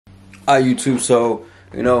YouTube. So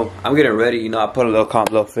you know, I'm getting ready. You know, I put a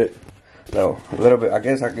little fit. So a little bit. I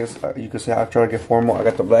guess you could say I'm trying to get formal. I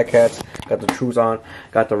got the black hats, got the shoes on,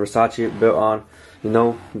 got the Versace belt on. You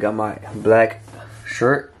know, got my black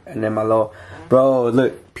shirt, and then my little bro.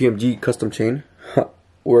 Look, PMG custom chain.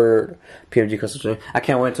 Word, PMG custom chain. I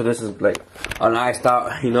can't wait till this is like an iced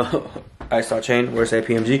out, you know, iced out chain where it say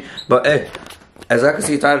PMG. But hey, as I can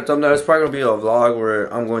see, title thumbnail, it's probably gonna be a vlog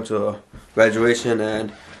where I'm going to a graduation,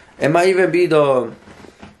 and it might even be the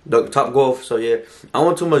Top Golf. So yeah, I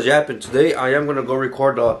want too much yapping today. I am gonna go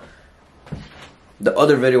record the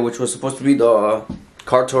other video, which was supposed to be the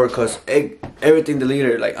car tour, cause everything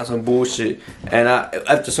deleted like on some bullshit, and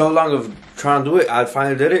after so long of trying to do it, I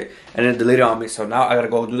finally did it, and it deleted on me. So now I gotta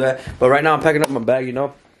go do that. But right now I'm packing up my bag, you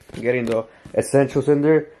know, getting the essentials in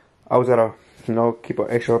there. I was gotta, you know, keep an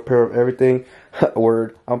extra pair of everything.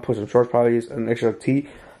 Word, I'm putting some shorts, probably an extra tee.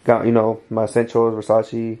 Got, you know, my essentials,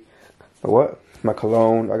 Versace, what? My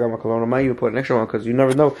cologne. I got my cologne. I might even put an extra one, cause you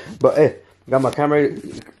never know. But hey, got my camera.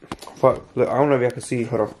 Fuck, look, I don't know if y'all can see.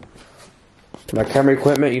 Hold on. My camera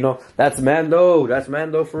equipment, you know, that's Mando. That's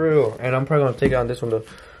Mando for real. And I'm probably gonna take it on this one though.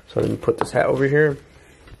 So let me put this hat over here.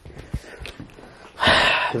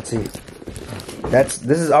 Let's see.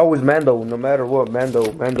 This is always Mando, no matter what. Mando.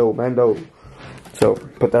 So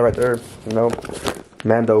put that right there. You know,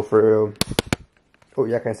 Mando for real. Oh,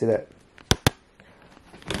 y'all can't see that.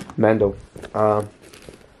 Mando.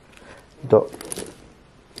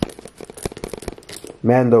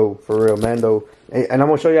 Mando for real. Mando. And I'm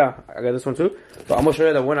gonna show y'all. I got this one too. So I'm gonna show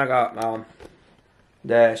you the one I got.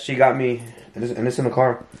 That she got me, and it's in the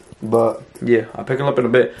car. But yeah, I'll pick it up in a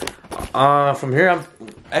bit. From here,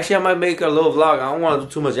 I might make a little vlog. I don't want to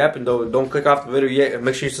do too much yapping though. Don't click off the video yet, and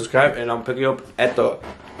make sure you subscribe. And I'm picking you up at the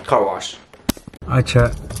car wash. Alright,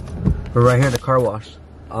 chat. We're right here at the car wash.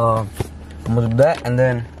 I'm gonna do that, and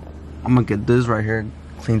then I'm gonna get this right here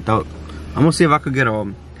cleaned out. I'm gonna see if I could get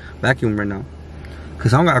a vacuum right now.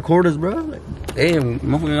 Cause I don't got quarters, bro. Like, damn,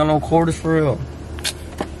 motherfucker got no quarters for real.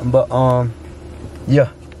 But yeah,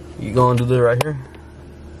 you gonna do this right here,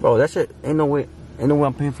 bro? That shit ain't no way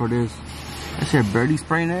I'm paying for this. That shit barely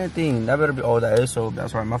spraying everything. That better be. Oh, that is so.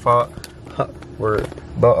 That's right, my fault. Word.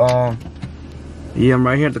 But yeah, I'm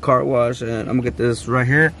right here at the car wash, and I'm gonna get this right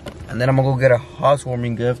here, and then I'm gonna go get a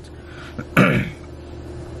housewarming gift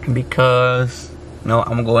because no, I'm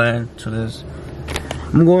gonna go into this.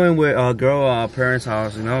 I'm going with a girl parents'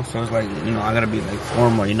 house, you know, so it's like, you know, I gotta be like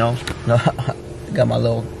formal, you know. Got my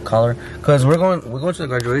little collar, cause we're going to the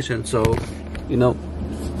graduation, so you know,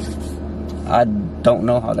 I don't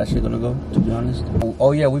know how that shit gonna go, to be honest.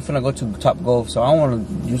 Oh yeah, we finna go to Top Golf, so I don't want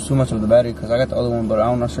to use too much of the battery, cause I got the other one, but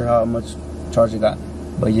I'm not sure how much charge it got.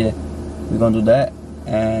 But yeah, we're gonna do that,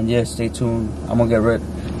 and yeah, stay tuned. I'm gonna get rid.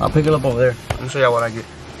 I'll pick it up over there. Let me show y'all what I get.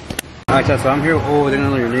 Alright, so I'm here. Oh, they don't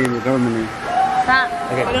know your name, your government name.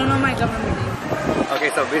 Okay. I don't know my government name. Okay,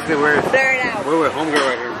 so basically we're with homegirl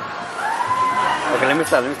right here. Okay, let me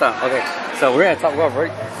stop. Okay, so we're at Top Golf,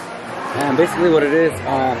 right? And basically what it is,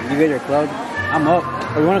 you get your club. I'm up.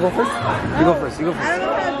 Oh, you wanna go first? You go first. I don't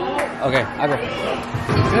know how to do it. Okay, I go.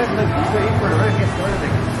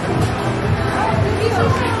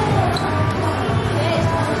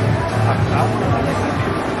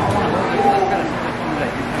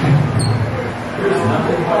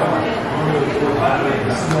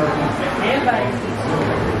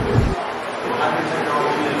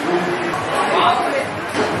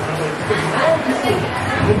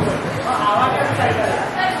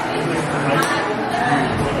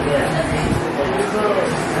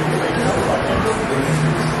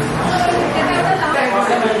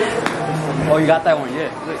 Oh, you got that one, yeah.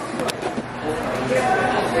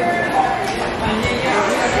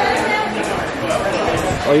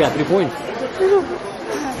 Oh, you got 3 points. 3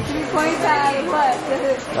 points out of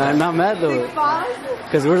what? I'm not mad though. 6 balls?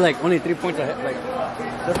 Because we're like only 3 points ahead. Like,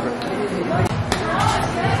 different.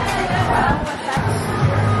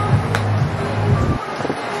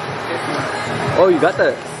 Oh, you got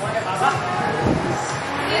that?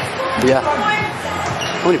 Yeah.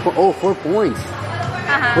 How many points? Oh, 4 points.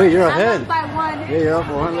 Wait, you're ahead. I'm up by 1. Yeah, you're up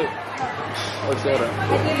by 1. Look. Oh, shut up.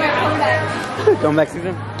 I did my comeback. Comeback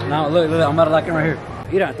season? Now, look, I'm about to lock in right here.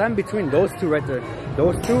 Mira, está in between those two right there.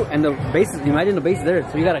 Those two and the bases. Imagine the base there.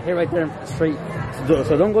 So you got to hit right there straight.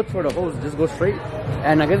 So don't go for the holes. Just go straight.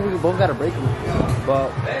 And I guess we both got to break them.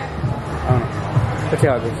 But, I don't know. Let's see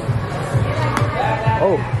how it goes.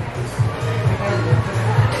 Oh.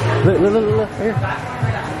 Look. Here.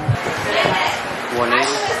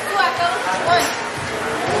 180.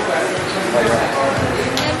 Let me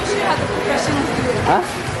show you how the professionals do it. Huh?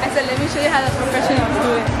 I said, let me show you how the professionals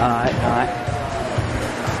do it. Alright.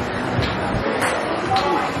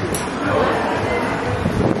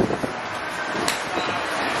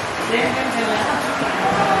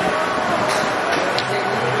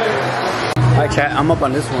 Chat, I'm up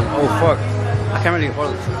on this one. Oh fuck. I can't really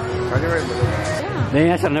hold it. Target right? Yeah.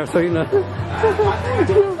 Dang, I should never show you nothing.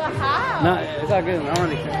 But how? Nah, it's all good. I don't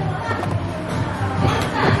really care.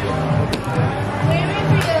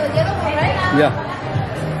 Yeah.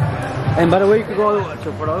 And by the way, you could go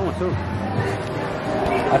for the other one too.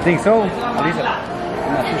 I think so. At least I'm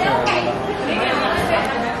not too sure.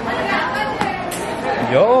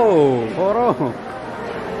 Yo, hold on.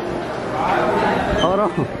 Hold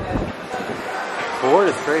on. Board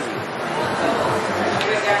is crazy.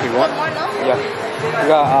 You want? Yeah. We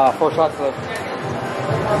got 4 shots left.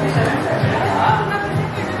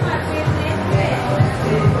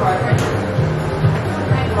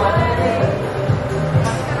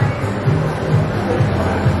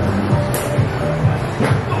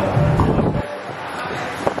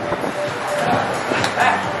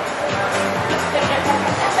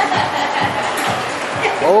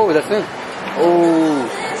 Oh, that's it. Oh,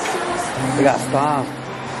 we got stopped.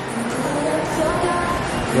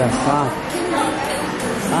 We got stopped.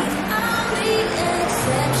 Huh?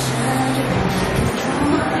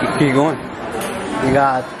 Keep going. We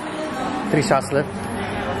got 3 shots left.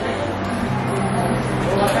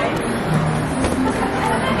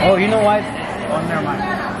 Oh, you know why? Oh, never mind.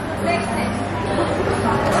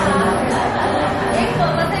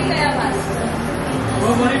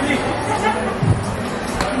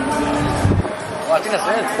 Oh, I think that's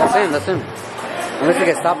it. That's him. That's him. Unless they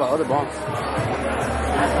get stopped by other bombs.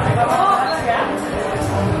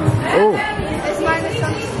 Oh. It's minus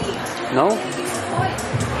something. No?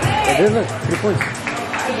 It did look. 3 points.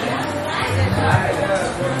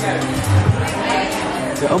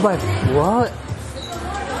 Oh, by what?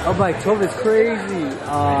 Oh, by 12 is crazy.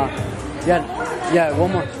 Yeah,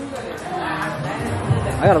 one more.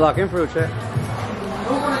 I gotta lock in for a check.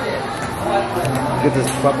 Get this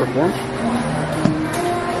proper form.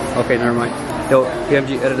 Okay, never mind. Yo,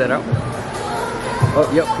 PMG, edit that out.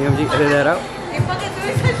 Oh, yep, PMG, edit that out. You're fucking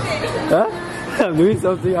doing something. Huh? I'm doing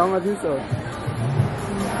something. How am I doing so?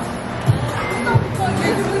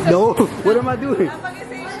 No, what am I doing?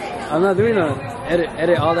 I'm not doing that.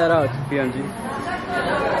 Edit all that out, PMG.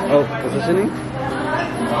 Oh, positioning?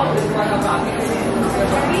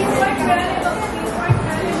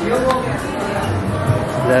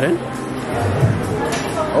 Is that in?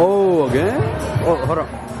 Oh, again? Oh, hold on.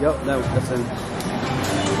 Yep, that's in.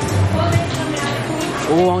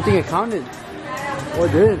 Oh, I don't think it counted. Oh,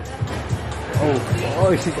 it did.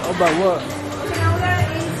 Oh, she's up by what?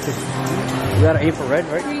 You gotta aim for red,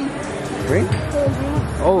 right? Green?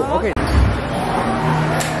 Oh, okay.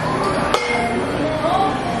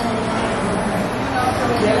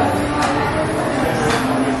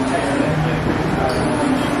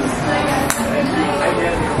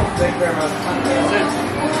 Thank you very much.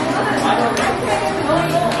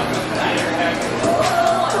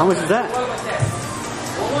 How much is that?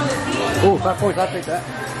 Oh, 5 points. I'll take that.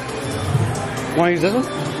 Want to use this one?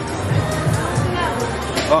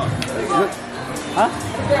 Oh, huh?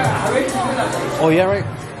 Oh, yeah, right.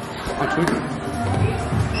 On 2.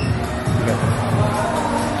 Okay.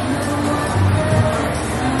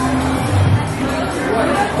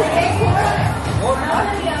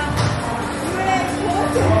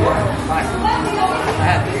 I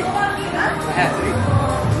had 3.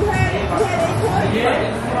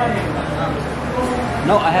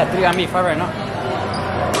 No, I had 3. I mean 5 right now.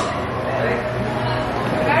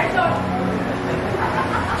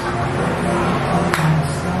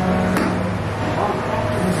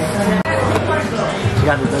 You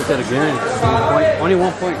got to do that again. Only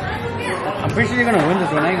 1 point. I'm pretty sure you're gonna win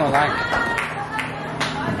this one. I ain't gonna lie.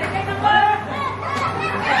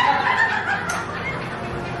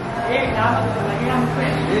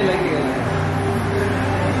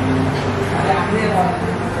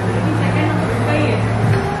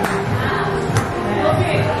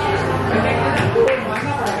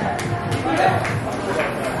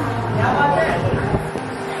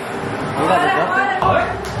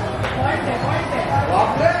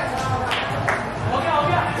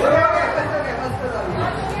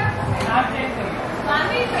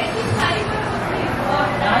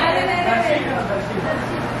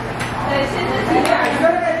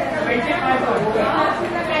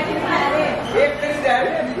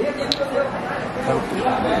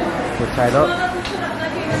 We're tied up.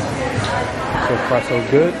 So far, so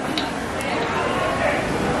good.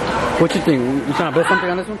 What you think? You trying to bet something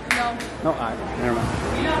on this one? No. No? Alright, never mind.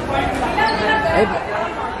 Hey,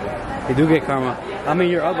 you do get karma. I mean,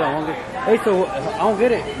 you're up, but I won't get. Hey, so I don't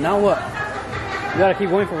get it. Now what? You gotta keep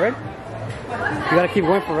going for red? You gotta keep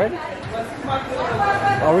going for red?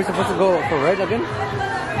 Are we supposed to go for red again?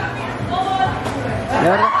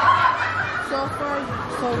 Yeah. So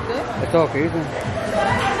so good. It's okay. You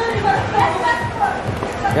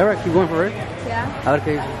ever keep going for it? Yeah. A ver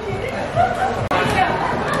qué dice.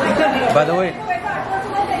 By the way.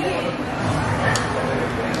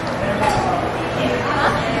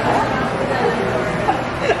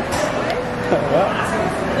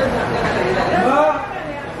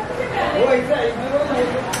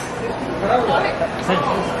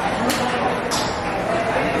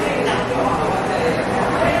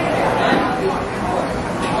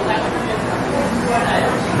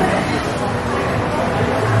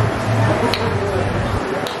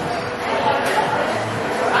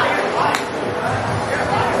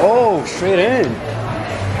 Oh, straight in.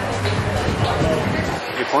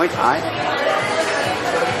 Your point high.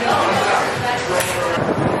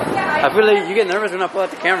 I feel like you get nervous when I pull out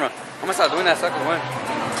the camera. I'm gonna start doing that sucker when.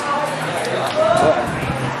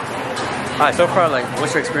 Alright, so far, like,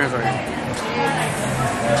 what's your experience right here?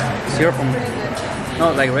 0 from.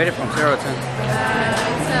 No, like rated from 0 to 10. It's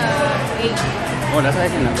 8. Oh, that's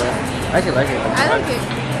actually not bad. I actually like it. I like it.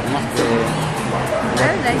 I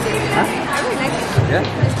really like it. Huh? I really like it. Yeah?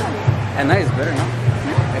 It's fun. At night it's better, no?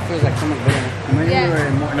 It feels like so much better. Maybe Yeah. we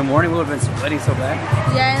were in the morning we would have been sweating so bad.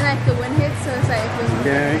 Yeah, and like the wind hits, so it's like it feels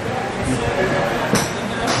Yeah.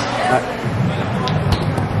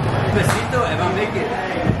 Besito if I make it.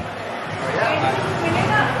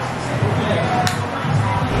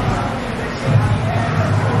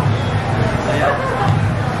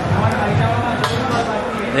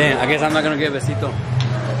 Damn, I guess I'm not gonna get besito.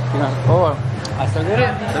 You know, oh, I still get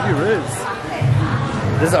it? That'd be ribs.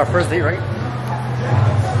 This is our first date, right?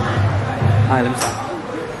 Alright, let me stop.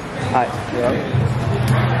 Alright, yeah.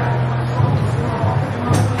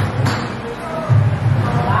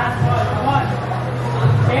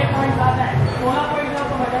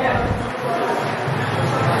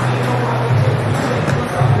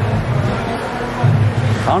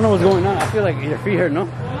 I don't know what's going on. I feel like your feet hurt, no?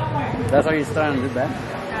 That's why you're starting to do that.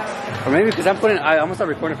 Or maybe because I'm gonna start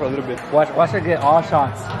recording for a little bit. Watch her get all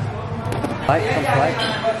shots. Light, some light.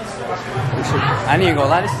 I need to go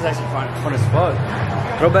lie. This is actually fun as fuck.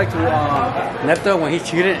 Throw back to Nepta when he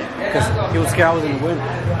cheated because he was scared I was in the win.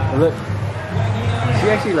 But look, she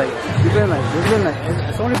actually like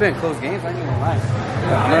it's only been close games. I ain't gonna lie.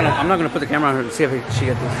 I'm not gonna put the camera on her to see if she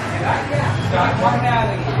gets this.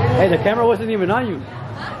 Hey, the camera wasn't even on you.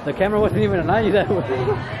 The camera wasn't even on you that way.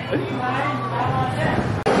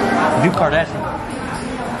 You Kardashian.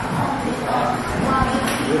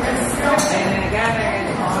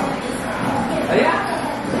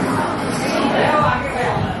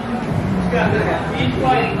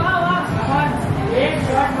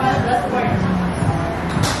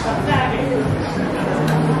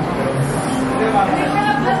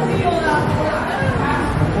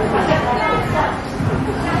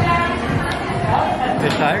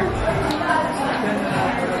 Fish tired?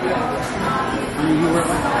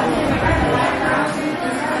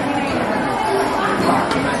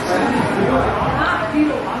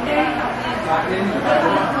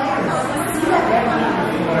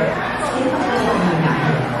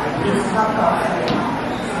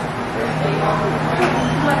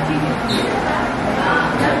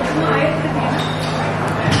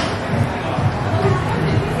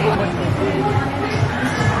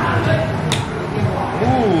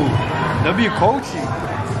 Ooh, W coaching.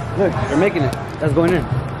 Look, they're making it. That's going in.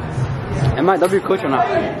 Am I W coach or not?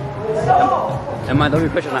 Am I W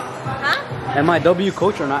coach or not? Huh? Am I W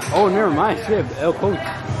coach or not? Oh, never mind. Shit, L coach.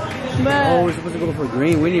 But Oh, we're supposed to go for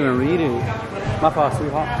green. We didn't even read it. My fault,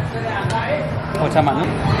 sweetheart. What time I know?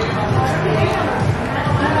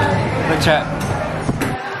 Good chat.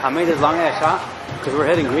 I made this long ass shot because we're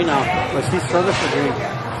heading green now, but she's struggling for green.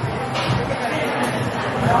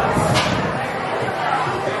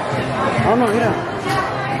 Oh no, mira.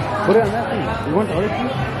 Put it on that thing. You want the other thing?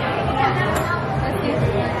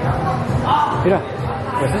 Mira.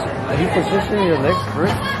 If you position your legs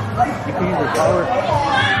first, you can use the power.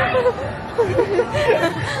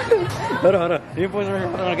 Hold on. You put it right here.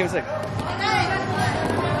 Hold on, give me a sec.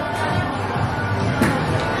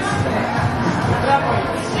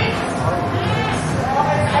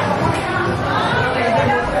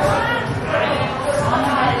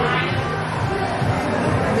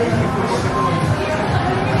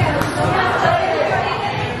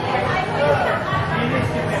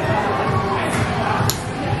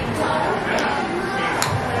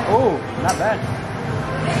 Oh, not bad.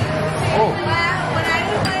 Oh.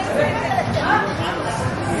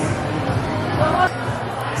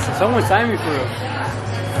 Someone signed me for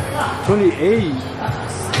 28.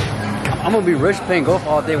 I'm gonna be rich playing golf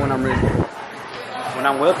all day when I'm rich. When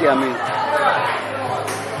I'm wealthy, I mean.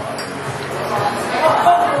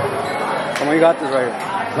 on, you got this right here.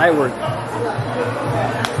 Light work.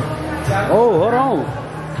 Oh, hold on.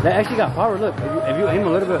 That actually got power. Look, if you aim a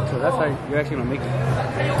little bit to that side, you're actually gonna make it.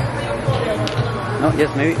 No,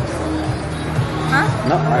 yes, maybe. Huh?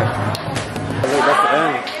 No, alright. Look, that's the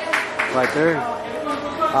end. Right there.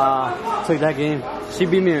 Took that game. She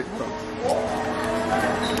beat me.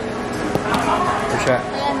 For sure.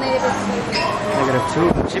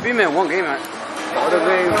 -2. She beat me in one game. The other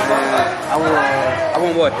game, I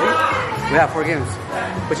won what? 3? We have 4 games.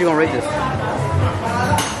 What you gonna rate this? It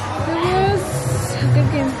was a good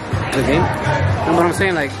game. Good game? And what I'm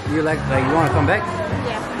saying, like you want to come back?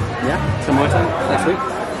 Yeah. Yeah? Some more time next week?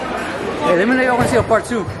 Hey, let me know if you want to see a part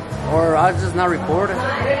 2. Or I'll just not record it.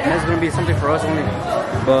 And it's gonna be something for us only.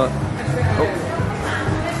 But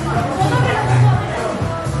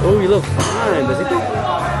oh, you look fine, besito.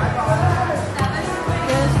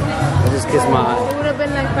 I just kissed my. It would have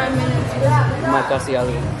been like 5 minutes. My casi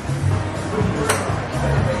algo.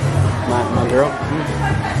 My girl.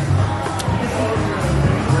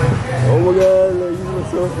 Oh my god, like, you look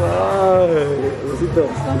so fine. Besito.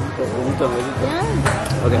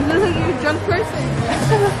 Yeah. Okay. You look like you're a drunk person.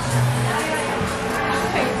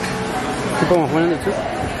 Keep on one and 2.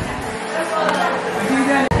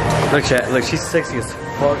 Look, chat. Look, she's sexy as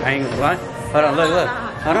fuck. I ain't gonna lie. Hold on, look.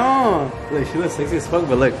 Hold on. Look, she looks sexy as fuck,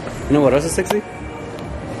 but look. You know what else is sexy?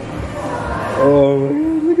 Oh my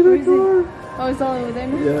god, look at that door. Oh, it's all over there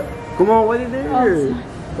now? Yeah. Come on, why are you there? Oh,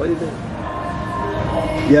 Why are you there?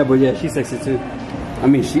 Yeah, but yeah, she's sexy too. I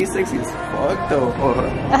mean, she's sexy as fuck though.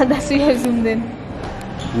 That's why you have zoomed in.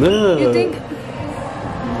 No. You think?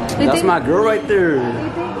 That's my girl right there. You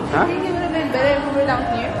think it would have been better if we were down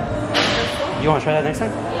here? You want to try that next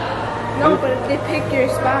time? No, but if they pick your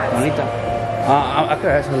spot. Bonita. I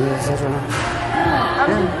could ask her this right now.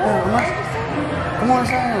 Come on, I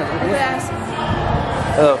could ask.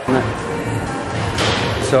 Hello.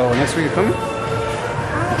 So next week you're coming?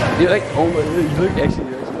 You like? Oh my god, you look actually.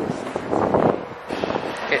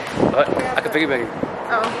 Okay, I can piggyback you.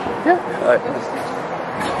 Oh. Yeah. Alright.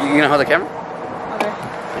 You gonna hold the camera? Okay.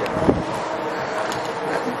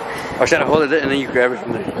 Or should I hold it and then you grab it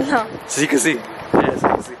from there? No. So you can see. Yeah, so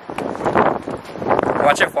you can see.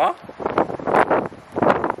 Watch it fall.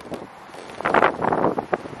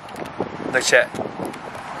 Look, chat.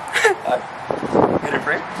 Hit it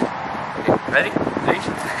frame. Okay, ready? Reach.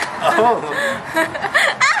 Oh.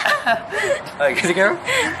 Alright, get the camera.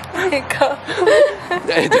 Go.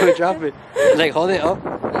 Hey, don't drop it. Like, hold it up. I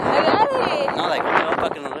got it. No, like, hold it up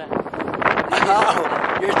fucking on that. Oh,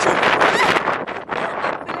 you're joking.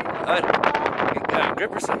 Alright.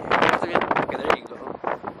 Grip yourself. Okay, there you go.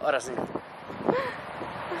 Ahora sí.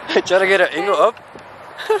 Try to get an angle up.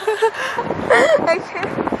 I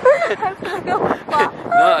can't. No,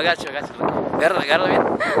 I got you. Look. Agárrala bien.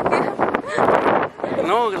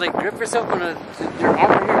 No, like grip yourself on your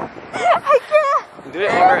arm right here. I can't. Do it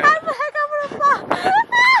over. How the heck I'm gonna fall?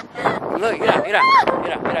 Look, mira.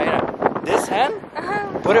 This hand,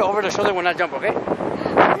 put it over the shoulder when I jump, okay?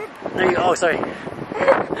 There you go. Oh, sorry.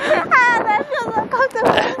 That feels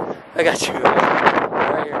uncomfortable. I got you.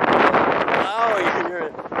 Right here. Oh, you're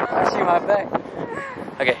touching my back.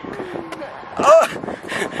 Okay. Oh!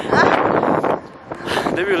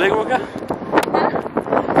 Did your leg work out?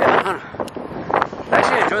 Yeah, I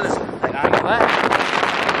actually enjoy this. Like, I'm glad.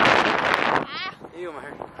 Ew, my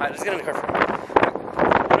hair. Alright, let's get in the car.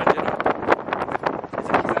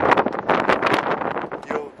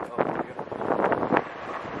 Yo. Oh, there you go.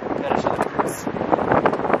 Gotta show the kids.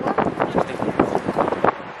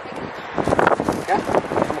 Okay?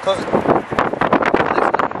 I'm close it.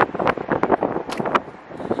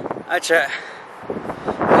 Alright, chat. It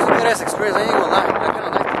was a good ass experience, I ain't gonna lie. I kinda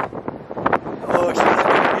liked it. Oh, she was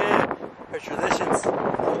looking good. Her traditions. I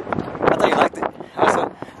thought you liked it. I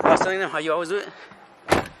was telling them how you always do it.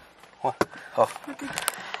 What? Oh.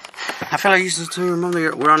 I feel like you should remember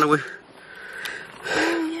we're on the way.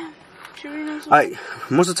 Oh, yeah. She really knows. Alright,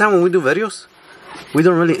 most of the time when we do videos, we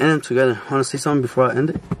don't really end them together. Wanna say something before I end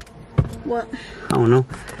it? What? I don't know.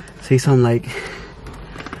 Say something like,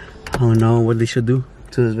 I don't know what they should do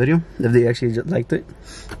to this video, if they actually just liked it.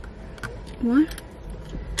 What?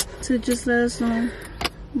 To just let us know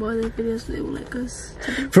what other videos they would like us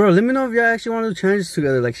to do. Bro, let me know if y'all actually want to do challenges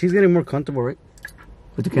together. Like, she's getting more comfortable, right?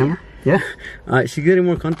 With the camera? Yeah? Alright, she's getting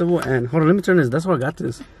more comfortable. And hold on, let me turn this. That's why I got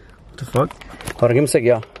this. What the fuck? Hold on, give me a sec,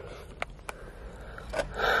 y'all.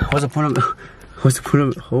 What's the point of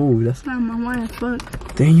oh, that's I'm white as fuck.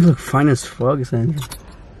 dang, you look fine as fuck, son.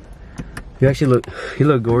 You actually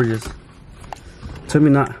look gorgeous. Tell me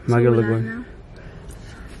not, my girl look gorgeous.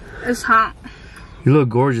 It's hot. You look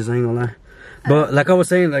gorgeous, I ain't gonna lie. But like I was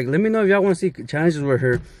saying, like, let me know if y'all want to see challenges with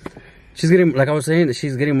her. She's getting, like I was saying,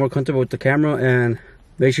 she's getting more comfortable with the camera. And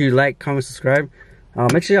make sure you like, comment, subscribe.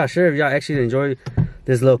 Make sure y'all share if y'all actually enjoy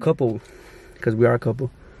this little couple, because we are a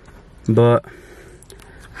couple. But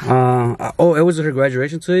oh, it was her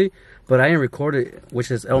graduation today, but I didn't record it,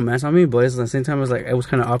 which is L mass on me. But it's at the same time, it was like, it was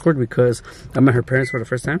kind of awkward because I met her parents for the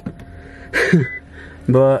first time.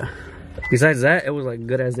 But besides that, it was like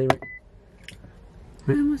good as they were.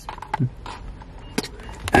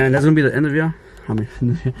 And that's gonna be the end of y'all.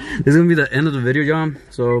 This is gonna be the end of the video, y'all.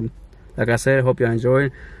 So like I said, I hope y'all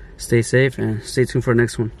enjoyed. Stay safe and stay tuned for the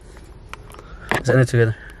next one. Let's end it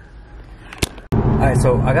together. Alright,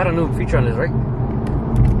 so I got a new feature on this, right?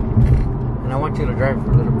 And I want you to drive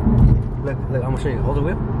for a little bit. Look, I'm gonna show you. Hold the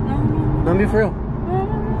wheel. No, be for real.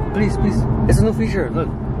 Please, please. It's a new feature. Look,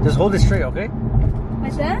 just hold it straight, okay?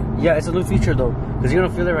 Like that? Yeah, it's a new feature though, because you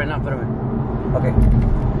don't feel it right now. Put it in. Okay.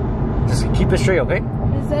 Just keep it straight, okay?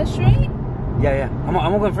 Is that straight? Yeah. I'm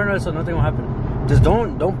gonna go in front of it so nothing will happen. Just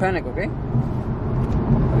don't panic, okay?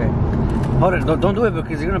 Okay. Hold it. Don't do it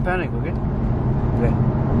because you're gonna panic, okay? Okay.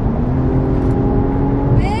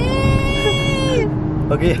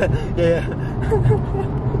 Okay. Yeah.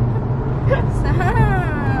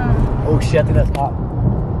 Stop. Oh shit! I think that's hot.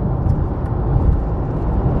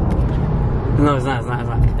 No, it's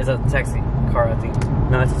not. It's a taxi car, I think.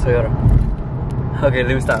 No, it's a Toyota. Okay,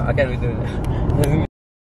 let me stop. I can't be doing that.